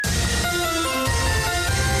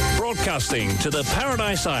Broadcasting to the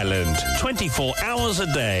Paradise Island 24 hours a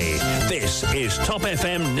day. This is Top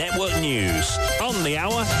FM Network News. On the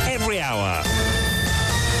hour, every hour.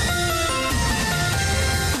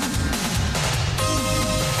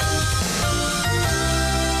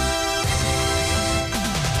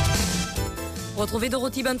 Retrouvez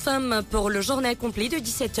Dorothy Bonne-Femme pour le journal complet de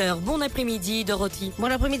 17h. Bon après-midi, Dorothy. Bon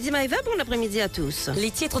après-midi, Maëva. Bon après-midi à tous. Les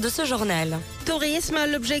titres de ce journal. Tourisme,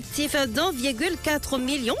 l'objectif d'1,4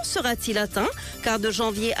 million sera-t-il atteint? Car de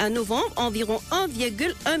janvier à novembre, environ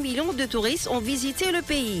 1,1 million de touristes ont visité le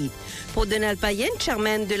pays. Pour Donald Payenne,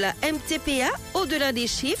 chairman de la MTPA, au-delà des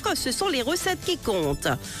chiffres, ce sont les recettes qui comptent.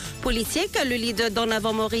 Politique, le leader d'En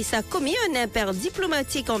Avant Maurice a commis un impair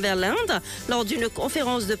diplomatique envers l'Inde lors d'une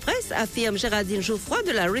conférence de presse, affirme Géraldine Geoffroy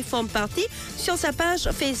de la Reform Party sur sa page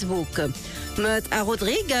Facebook. Meurtre à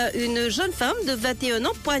Rodrigue, une jeune femme de 21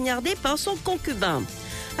 ans poignardée par son concubin.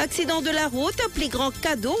 Accident de la route, plus grand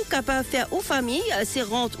cadeau capable de faire aux familles, c'est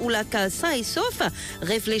rentre ou la case sain et sauf.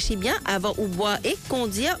 Réfléchis bien avant ou boire et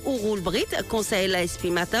conduire ou roule bride, conseille la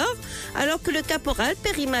matin, alors que le caporal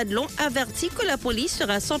Perry Madelon avertit que la police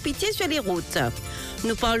sera sans pitié sur les routes.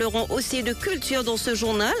 Nous parlerons aussi de culture dans ce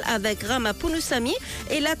journal avec Rama Pounoussami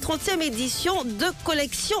et la 30e édition de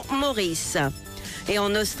Collection Maurice. Et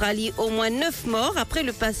en Australie, au moins 9 morts après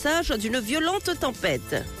le passage d'une violente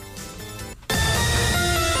tempête.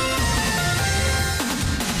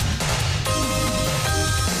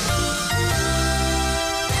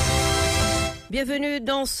 Bienvenue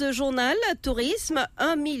dans ce journal. Tourisme,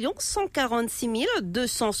 1 146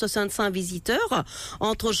 265 visiteurs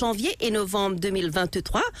entre janvier et novembre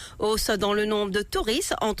 2023. Hausse dans le nombre de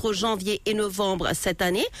touristes entre janvier et novembre cette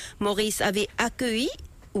année. Maurice avait accueilli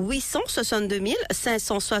 862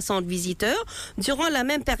 560 visiteurs durant la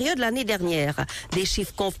même période l'année dernière. Des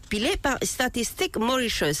chiffres compilés par Statistiques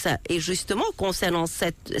Mauritius. Et justement, concernant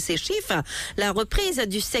ces chiffres, la reprise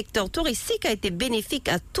du secteur touristique a été bénéfique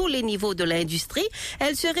à tous les niveaux de l'industrie.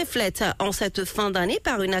 Elle se reflète en cette fin d'année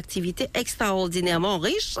par une activité extraordinairement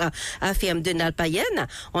riche, affirme Donald Payenne.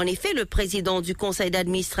 En effet, le président du conseil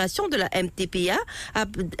d'administration de la MTPA a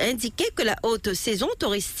indiqué que la haute saison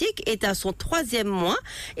touristique est à son 3e mois.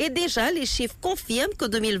 Et déjà, les chiffres confirment que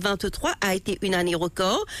 2023 a été une année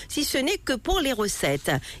record, si ce n'est que pour les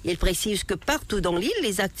recettes. Il précise que partout dans l'île,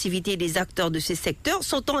 les activités des acteurs de ces secteurs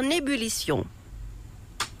sont en ébullition.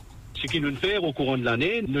 Ce qui nous fait au courant de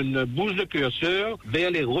l'année, nous bouge le curseur vers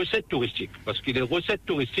les recettes touristiques. Parce que les recettes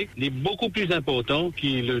touristiques sont beaucoup plus importantes que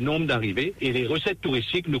le nombre d'arrivées. Et les recettes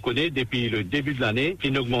touristiques, nous connaissons depuis le début de l'année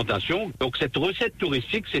une augmentation. Donc cette recette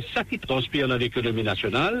touristique, c'est ça qui transpire dans l'économie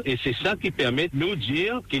nationale. Et c'est ça qui permet de nous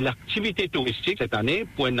dire que l'activité touristique cette année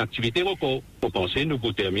pour une activité record. Pour penser, nous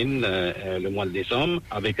terminons le mois de décembre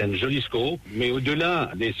avec un joli score. Mais au-delà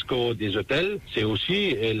des scores des hôtels, c'est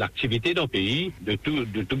aussi l'activité dans le pays de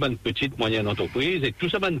tout bonne petites, moyennes entreprises et tout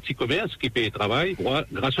ça, un petit commerce qui paye le travail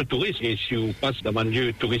grâce au tourisme. Et si on passe dans un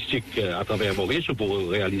lieu touristique à travers Maurice, on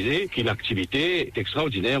pourrait réaliser que l'activité est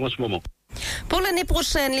extraordinaire en ce moment. Pour l'année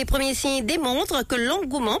prochaine, les premiers signes démontrent que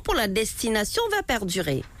l'engouement pour la destination va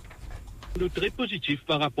perdurer. Nous sommes très positifs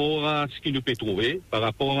par rapport à ce qu'il nous peut trouver, par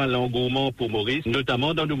rapport à l'engouement pour Maurice,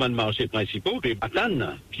 notamment dans nos marchés principaux. Et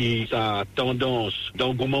Atane, qui a tendance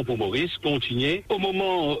d'engouement pour Maurice, continue. Au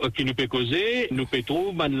moment qui nous peut causer, nous peut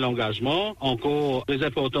trouver l'engagement encore très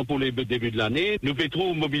important pour le début de l'année. Nous peut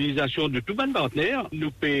trouver mobilisation de tous les partenaires.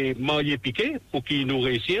 Nous peut marier piquer pour qu'ils nous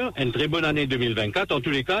réussissent une très bonne année 2024. En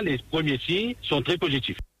tous les cas, les premiers signes sont très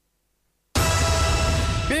positifs.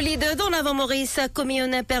 Le leader d'En Avant Maurice a commis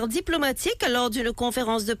un impair diplomatique lors d'une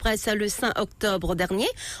conférence de presse le 5 octobre dernier,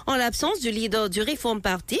 en l'absence du leader du Reform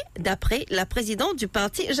Party, d'après la présidente du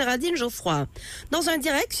parti, Géraldine Geoffroy. Dans un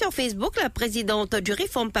direct sur Facebook, la présidente du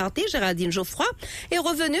Reform Party, Géraldine Geoffroy, est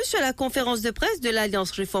revenue sur la conférence de presse de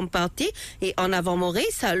l'Alliance Reform Party et En Avant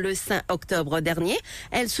Maurice le 5 octobre dernier.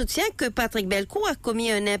 Elle soutient que Patrick Belcourt a commis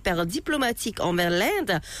un impair diplomatique envers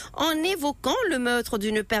l'Inde en évoquant le meurtre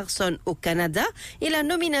d'une personne au Canada et la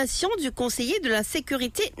nomination du conseiller de la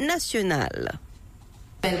sécurité nationale.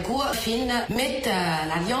 Belcourt met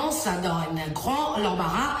l'Alliance dans un grand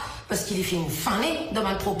embarras parce qu'il est fin fané dans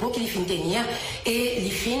un propos qu'il fin tenir et il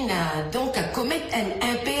fin donc commettre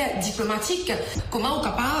un impair diplomatique. Comment on est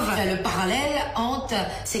capable de faire le parallèle entre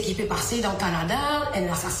ce qui peut passer dans le Canada, un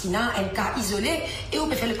assassinat, un cas isolé, et on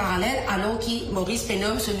peut faire le parallèle alors que Maurice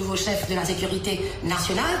nomme ce nouveau chef de la sécurité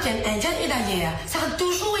nationale qui est un Indien et d'ailleurs. Ça a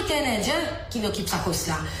toujours été un Indien qui occupe sa cause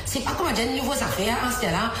là. C'est pas comme un Indien de nouvelles affaires, en ce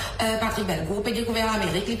cas-là, Patrick Belcourt peut découvrir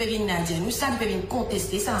l'Amérique, il peut venir Indien, nous ça, il peut venir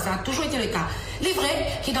contester, ça a toujours été le cas. Les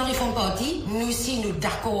vrais qui dans les font partie, nous aussi, nous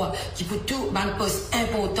d'accord, qui pour tout, un poste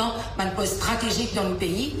important, un poste stratégique dans le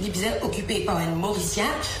pays, il est occupé par un Mauricien,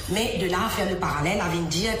 mais de là, faire le parallèle, avec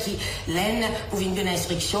dire qui, l'aine, pour une bonne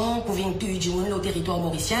instruction, pour une tuer du monde au territoire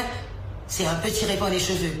mauricien, c'est un peu tiré par les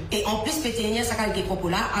cheveux. Et en plus, Péténia, ça a été propos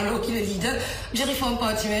là, alors que le leader du Réforme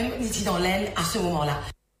Parti même, il était dans l'aine à ce moment-là.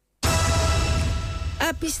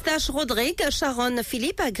 À Pistache-Rodrigue, Sharon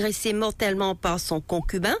Philippe agressée mortellement par son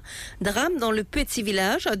concubin. Drame dans le petit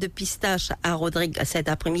village de Pistache à Rodrigue cet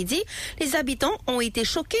après-midi. Les habitants ont été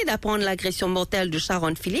choqués d'apprendre l'agression mortelle de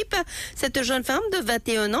Sharon Philippe. Cette jeune femme de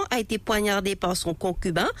 21 ans a été poignardée par son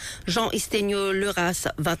concubin, Jean Istegno Leras,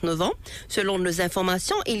 29 ans. Selon nos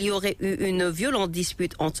informations, il y aurait eu une violente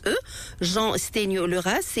dispute entre eux. Jean Istegno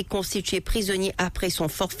Leras s'est constitué prisonnier après son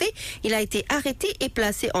forfait. Il a été arrêté et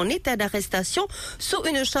placé en état d'arrestation sous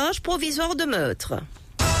une charge provisoire de meurtre.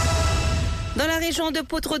 Dans la région de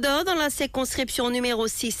Poutre-d'Or, dans la circonscription numéro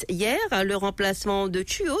 6 hier, le remplacement de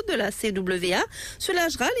tuyaux de la CWA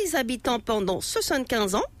soulagera les habitants pendant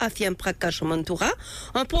 75 ans, affirme Prakash Mantoura.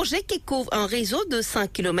 Un projet qui couvre un réseau de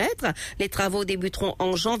 5 km. Les travaux débuteront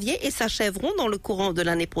en janvier et s'achèveront dans le courant de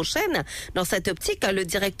l'année prochaine. Dans cette optique, le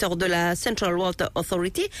directeur de la Central Water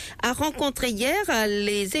Authority a rencontré hier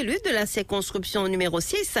les élus de la circonscription numéro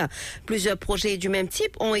 6. Plusieurs projets du même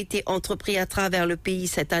type ont été entrepris à travers le pays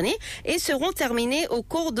cette année et seront terminés au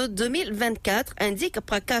cours de 2024, indique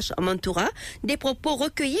Prakash Mantoura, des propos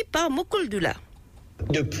recueillis par Mokuldula.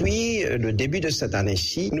 Depuis le début de cette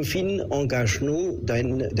année-ci, nous engageons dans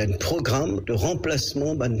un programme de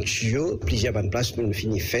remplacement de tuyaux. Plusieurs places nous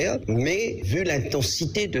finissons faire, mais vu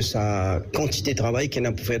l'intensité de sa quantité de travail qu'elle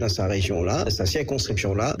a pu faire dans sa région-là, sa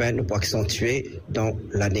circonscription-là, nous pouvons accentuer dans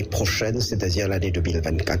l'année prochaine, c'est-à-dire l'année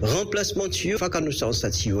 2024. Remplacement de tuyaux, quand nous sommes ce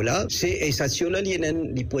tuyau-là, et ce tuyau-là,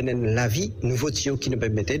 il prend la vie, nouveau tuyau qui nous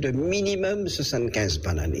permettait de minimum 75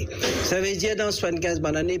 bananes. Ça veut dire dans 75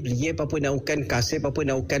 bananes, il n'y a pas aucun cassé, pas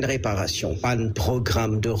aucune réparation. Pas un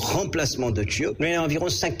programme de remplacement de tuyaux. Mais il y a environ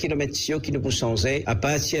 5 km de tuyaux qui nous poussent à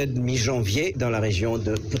partir de mi-janvier dans la région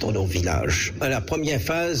de Poutre-d'Or Village. La première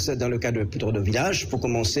phase, dans le cas de Poutre-d'Or Village, pour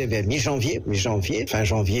commencer vers mi-janvier, fin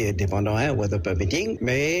janvier, dépendant, weather permitting,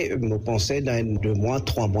 mais nous pensons dans 2 mois,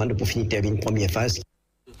 3 mois, nous pouvons finir une première phase.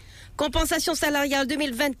 Compensation salariale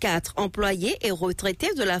 2024, employés et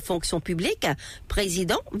retraités de la fonction publique,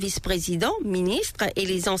 président, vice-président, ministre et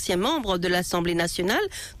les anciens membres de l'Assemblée nationale,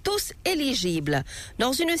 tous éligibles.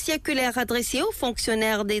 Dans une circulaire adressée aux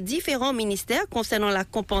fonctionnaires des différents ministères concernant la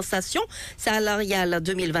compensation salariale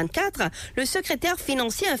 2024, le secrétaire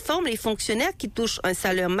financier informe les fonctionnaires qui touchent un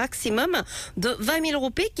salaire maximum de 20 000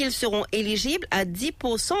 roupies qu'ils seront éligibles à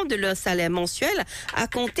 10% de leur salaire mensuel à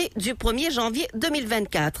compter du 1er janvier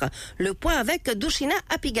 2024. Le point avec Douchina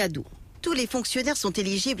Apigadou. Tous les fonctionnaires sont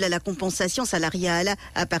éligibles à la compensation salariale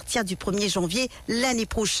à partir du 1er janvier l'année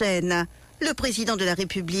prochaine. Le président de la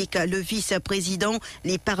République, le vice-président,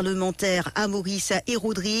 les parlementaires à Maurice et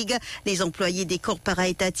Rodrigue, les employés des corps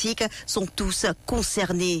para-étatiques sont tous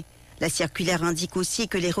concernés. La circulaire indique aussi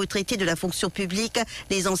que les retraités de la fonction publique,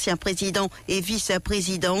 les anciens présidents et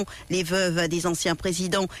vice-présidents, les veuves des anciens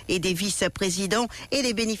présidents et des vice-présidents et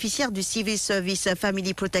les bénéficiaires du Civil Service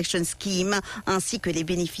Family Protection Scheme ainsi que les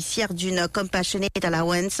bénéficiaires d'une Compassionate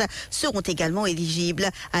Allowance seront également éligibles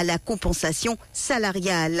à la compensation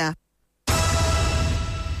salariale.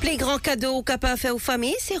 Les grands cadeaux capable faire aux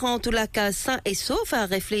familles, c'est rendre la case sain et sauf à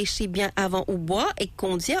réfléchir bien avant ou boire et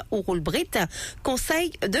conduire au roule brite.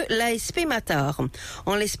 Conseil de l'ASP Matar.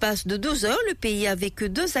 En l'espace de 12 heures, le pays a vécu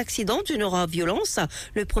 2 accidents d'une rare violence.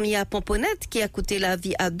 Le premier à Pomponette qui a coûté la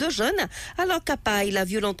vie à 2 jeunes, alors qu'à Paille, la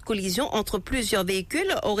violente collision entre plusieurs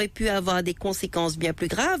véhicules aurait pu avoir des conséquences bien plus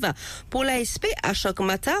graves. Pour l'ASP à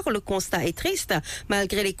Choc-Matar, le constat est triste.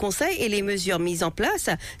 Malgré les conseils et les mesures mises en place,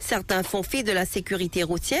 certains font fi de la sécurité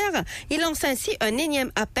routière. Il lance ainsi un énième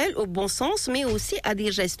appel au bon sens, mais aussi à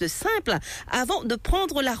des gestes simples avant de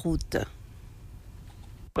prendre la route.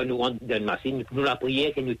 Quand nous rentrons dans une machine, nous la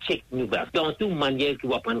prière que nous check nous bras. Dans toute manière qui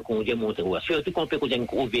va prendre conduire monter. Surtout quand on peut conduire un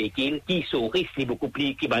gros véhicule qui sont risqués beaucoup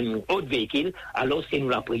plus qui va un autre véhicule. Alors c'est nous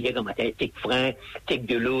la prière comme matin, check frein, check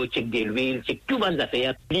de l'eau, check de l'huile, check tout bonnes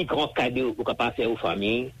affaires. Les grands cadeaux qu'on peut faire aux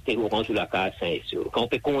familles, c'est qu'on rentre sur la case sain et sûr. Quand on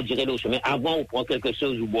peut conduire le chemin, avant on prend quelque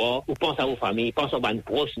chose ou boire, on pense à vos familles, pense à vos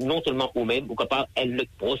proches, non seulement eux-mêmes, ou capable elle le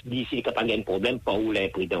proche d'ici les capables d'une problème, pas où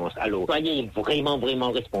l'imprudence. Alors soyez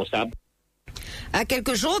vraiment responsables. À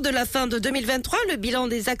quelques jours de la fin de 2023, le bilan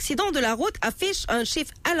des accidents de la route affiche un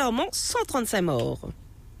chiffre alarmant, 135 morts.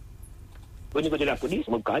 Au niveau de la police,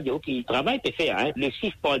 mon cas, qui travaille peut faire, hein. Le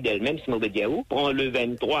 6 Paul d'elle-même, si mon veut dire où, prend le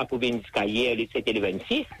 23 pour venir jusqu'à hier, le 7 et le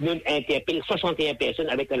 26, nous interpellons 61 personnes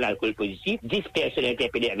avec l'alcool positif, 10 personnes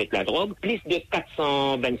interpellées avec la drogue, plus de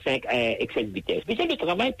 425 excès de vitesse. Mais le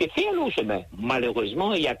travail peut faire le chemin.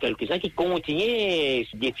 Malheureusement, il y a quelques-uns qui continuent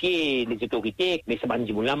à défier les autorités, mais ce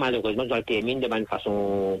bandit-là, malheureusement, doit le terminer de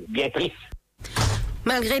façon bien triste.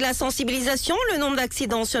 Malgré la sensibilisation, le nombre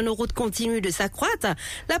d'accidents sur nos routes continue de s'accroître.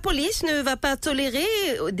 La police ne va pas tolérer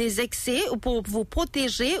des excès pour vous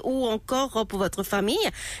protéger ou encore pour votre famille,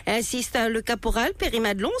 insiste le caporal Perry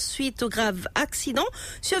Madelon suite au grave accident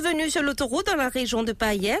survenu sur l'autoroute dans la région de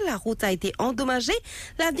Payel. La route a été endommagée.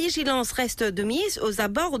 La vigilance reste de mise aux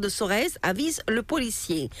abords de Sorez, avise le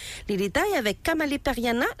policier. Les détails avec Kamale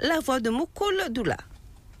Periana, la voix de Moukoul Doula.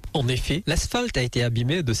 En effet, l'asphalte a été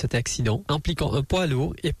abîmé de cet accident impliquant un poids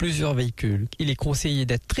lourd et plusieurs véhicules. Il est conseillé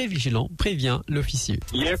d'être très vigilant, prévient l'officier.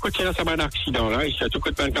 Il y a un côté là, ça va un accident là, il y a tout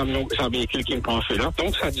côté d'un camion, c'est un véhicule qui me prend là.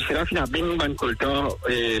 Donc ça dit là, finalement, bien coltan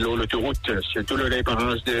et l'autoroute, surtout le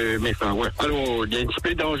départage de Mayflower. Alors, il y a un petit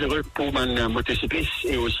peu dangereux pour un motocycliste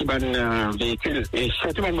et aussi un véhicule. Et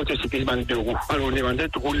surtout un motocycliste, un deux roues. Alors, les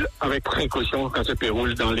bandettes roulent avec précaution quand ça peut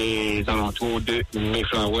rouler dans les alentours de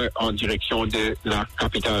Mayflower en direction de la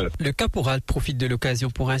capitale. Le caporal profite de l'occasion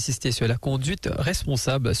pour insister sur la conduite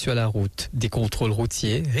responsable sur la route. Des contrôles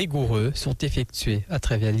routiers rigoureux sont effectués à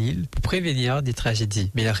travers l'île pour prévenir des tragédies.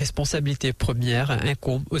 Mais la responsabilité première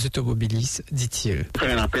incombe aux automobilistes, dit-il. Je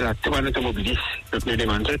fais un appel à tous les automobilistes de pneus des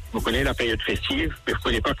manchettes. Vous connaissez la période festive, mais vous ne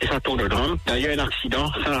connaissez pas que ça tourne au drame. D'ailleurs, un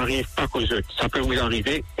accident, ça n'arrive pas qu'aux autres. Ça peut vous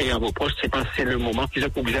arriver et à vos postes, c'est le moment qu'ils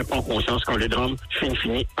vous bien prendre conscience quand le drame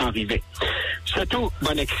finit arriver. Surtout,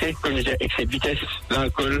 bon excès, comme je disais, excès de vitesse,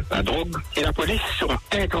 l'alcool, la drogue. Et la police sera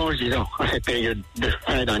intransigeante à cette période de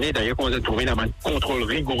fin d'année. D'ailleurs, on a trouvé un contrôle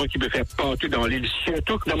rigoureux qui peut faire partout dans l'île,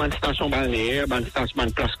 surtout dans une station balnéaire, dans une station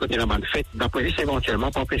de place côté de la fête. La police, éventuellement,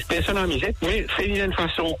 pas plus personne à miser, mais c'est d'une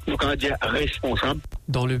façon, nous, on va dire, responsable.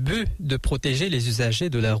 Dans le but de protéger les usagers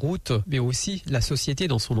de la route, mais aussi la société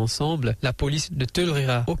dans son ensemble, la police ne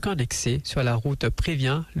tolérera aucun excès sur la route,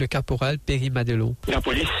 prévient le caporal Perry Madelon. La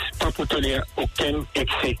police, pas pour tolérer aucun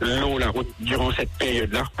excès long la route durant cette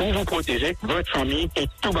période-là, pour vous protéger, votre famille et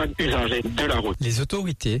tout bon usager de la route. Les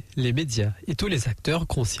autorités, les médias et tous les acteurs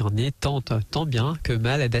concernés tentent tant bien que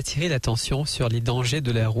mal d'attirer l'attention sur les dangers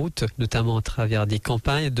de la route, notamment à travers des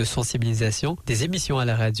campagnes de sensibilisation, des émissions à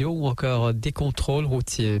la radio ou encore des contrôles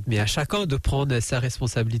routiers. Mais à chacun de prendre sa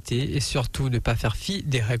responsabilité et surtout ne pas faire fi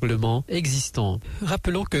des règlements existants.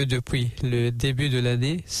 Rappelons que depuis le début de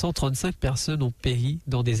l'année, 135 personnes ont péri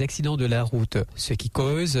dans des accidents de la route, ce qui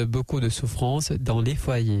cause beaucoup de souffrance dans les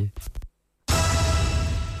foyers.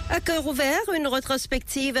 À cœur ouvert, une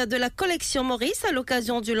rétrospective de la collection Maurice à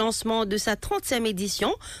l'occasion du lancement de sa 30e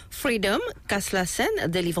édition, Freedom, casse la scène,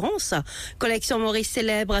 délivrance. Collection Maurice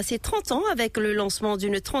célèbre ses 30 ans avec le lancement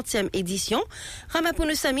d'une 30e édition.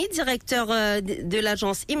 Ramapounoussami, directeur de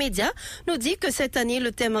l'agence Immédiat, nous dit que cette année,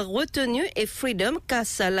 le thème retenu est Freedom,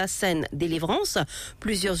 casse la scène, délivrance.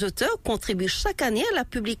 Plusieurs auteurs contribuent chaque année à la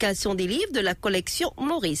publication des livres de la collection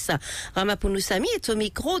Maurice. Ramapounoussami est au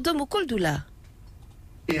micro de Moukoul Doula.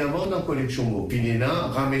 Et avant dans la collection Maurice, il y a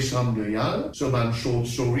Ramesh Ramdoyal, sur un short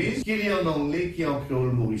stories, qui est en anglais, qui est en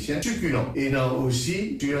créole mauricien, succulent. Et il y a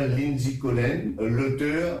aussi, tu as Lindsay Collen,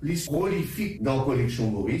 l'auteur prolifique dans la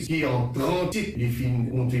collection Maurice, qui en 30 titres, il a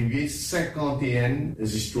contribué 51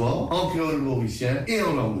 histoires en créole mauricien et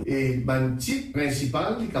en anglais. Et le titre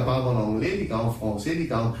principal, il est capable en anglais, il est en français, il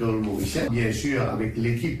est en créole mauricien. Bien sûr, avec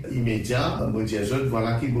l'équipe immédiate,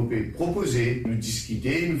 voilà qui peut proposer, nous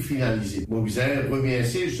discuter, nous finaliser. Bon, vous allez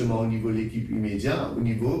remercier justement au niveau de l'équipe immédiate, au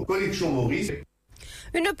niveau collection Maurice.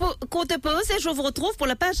 Une courte pause et je vous retrouve pour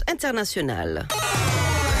la page internationale.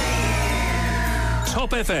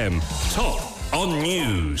 Top FM, top on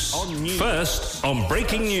news. First on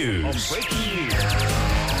breaking news. Top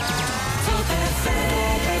FM,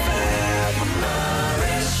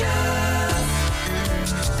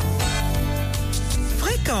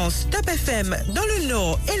 fréquence Top FM dans le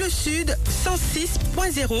nord et le sud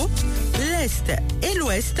 106.0, l'est et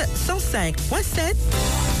l'ouest 105.7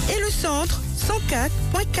 et le centre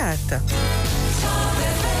 104.4.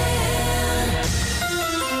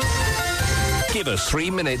 Give us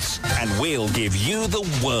 3 minutes and we'll give you the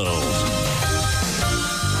world.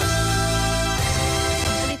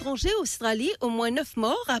 l'étranger, Australie, au moins 9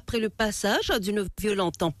 morts après le passage d'une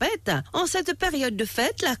violente tempête. En cette période de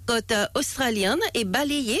fête, la côte australienne est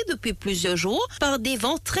balayée depuis plusieurs jours par des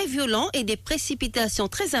vents très violents et des précipitations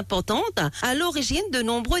très importantes, à l'origine de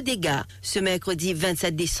nombreux dégâts. Ce mercredi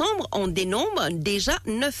 27 décembre, on dénombre déjà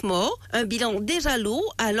 9 morts, un bilan déjà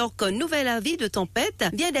lourd alors qu'un nouvel avis de tempête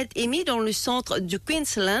vient d'être émis dans le centre du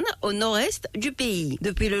Queensland, au nord-est du pays.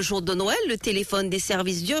 Depuis le jour de Noël, le téléphone des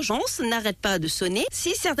services d'urgence n'arrête pas de sonner.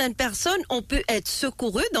 Si certaines personnes ont pu être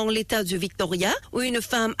secourues dans l'état du Victoria, où une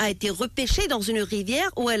femme a été repêchée dans une rivière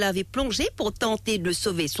où elle avait plongé pour tenter de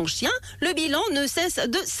sauver son chien, le bilan ne cesse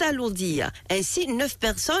de s'alourdir. Ainsi, 9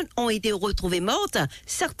 personnes ont été retrouvées mortes.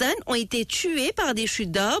 Certaines ont été tuées par des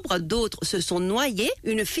chutes d'arbres, d'autres se sont noyées.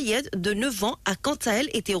 Une fillette de 9 ans a quant à elle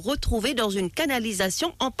été retrouvée dans une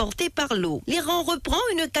canalisation emportée par l'eau. L'Iran reprend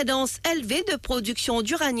une cadence élevée de production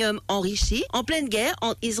d'uranium enrichi. En pleine guerre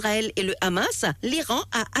entre Israël et le Hamas, l'Iran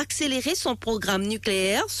a accéléré son programme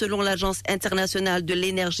nucléaire selon l'Agence internationale de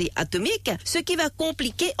l'énergie atomique, ce qui va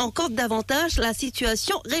compliquer encore davantage la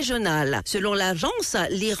situation régionale. Selon l'agence,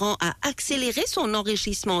 l'Iran a accéléré son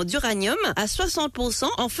enrichissement d'uranium à 60%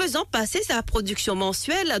 en faisant passer sa production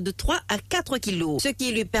mensuelle de 3 à 4 kilos, ce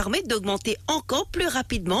qui lui permet d'augmenter encore plus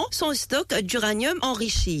rapidement son stock d'uranium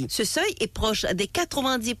enrichi. Ce seuil est proche des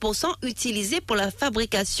 90% utilisés pour la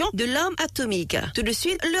fabrication de l'arme atomique. Tout de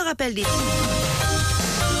suite, le rappel des titres.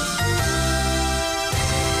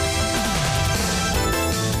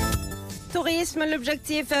 Tourisme,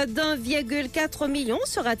 l'objectif d'1,4 million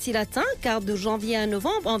sera-t-il atteint? Car de janvier à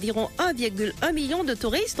novembre, environ 1,1 million de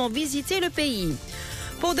touristes ont visité le pays.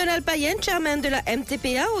 Pour Donald Payenne, chairman de la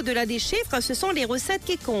MTPA, au-delà des chiffres, ce sont les recettes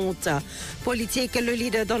qui comptent. Politique, le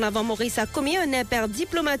leader d'En avant Maurice a commis un impair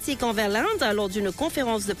diplomatique envers l'Inde lors d'une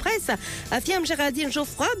conférence de presse, affirme Géraldine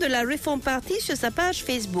Geoffroy de la Reform Party sur sa page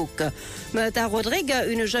Facebook. Martha Rodrigue,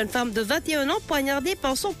 une jeune femme de 21 ans poignardée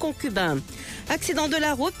par son concubin. Accident de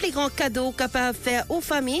la route, plus grand cadeau capable de faire aux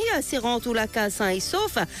familles, si rentre ou la case sain et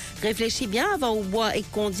sauf. Réfléchis bien avant au bois et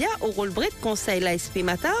Condia, au rôle brit, conseille la SP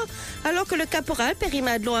Matar, alors que le caporal Perry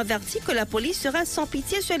Madelon avertit que la police sera sans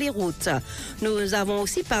pitié sur les routes. Nous avons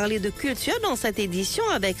aussi parlé de culture dans cette édition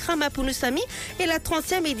avec Rama Pounoussami et la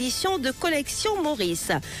 30e édition de Collection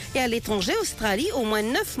Maurice. Et à l'étranger, Australie, au moins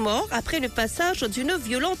 9 morts après le passage d'une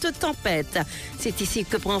violente tempête. C'est ici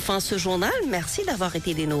que prend fin ce journal. Merci d'avoir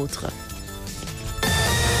été des nôtres.